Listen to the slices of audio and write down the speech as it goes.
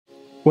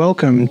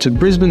Welcome to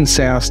Brisbane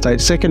South State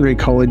Secondary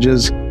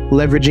College's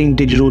Leveraging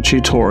Digital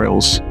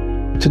Tutorials.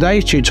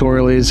 Today's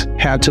tutorial is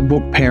how to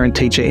book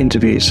parent-teacher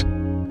interviews.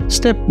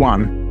 Step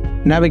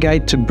 1.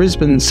 Navigate to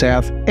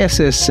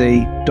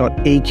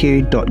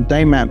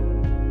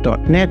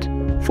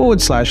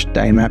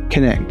brisbanesouth.ssc.eq.daymap.net/Daymap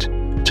Connect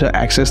to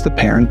access the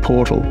parent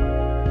portal.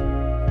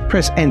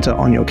 Press Enter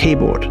on your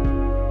keyboard.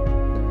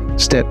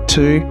 Step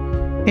 2.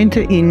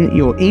 Enter in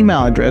your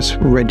email address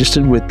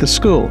registered with the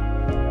school.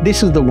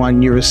 This is the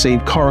one you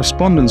received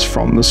correspondence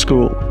from the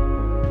school.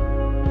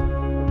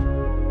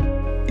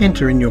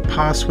 Enter in your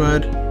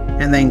password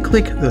and then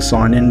click the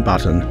Sign In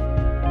button.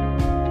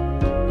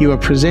 You are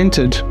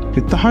presented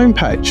with the home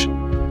page.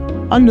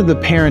 Under the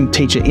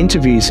Parent-Teacher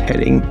Interviews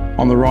heading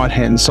on the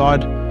right-hand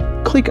side,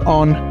 click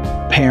on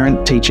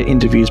Parent-Teacher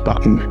Interviews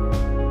button.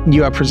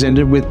 You are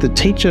presented with the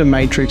teacher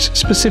matrix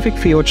specific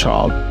for your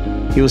child.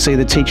 You will see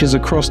the teachers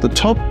across the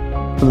top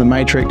of the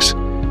matrix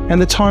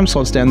and the time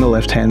slots down the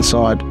left-hand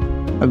side.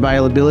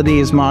 Availability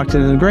is marked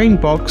in a green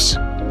box,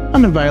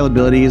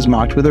 unavailability is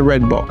marked with a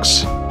red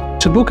box.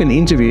 To book an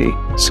interview,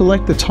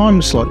 select the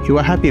time slot you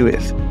are happy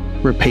with.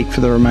 Repeat for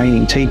the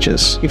remaining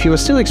teachers. If you are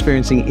still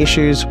experiencing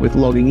issues with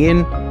logging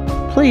in,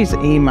 please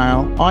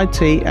email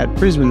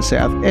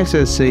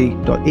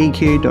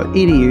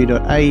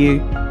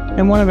it@brisbanesouth.ssc.eq.edu.au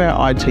and one of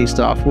our IT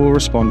staff will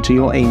respond to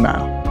your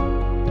email.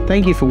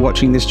 Thank you for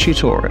watching this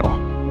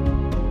tutorial.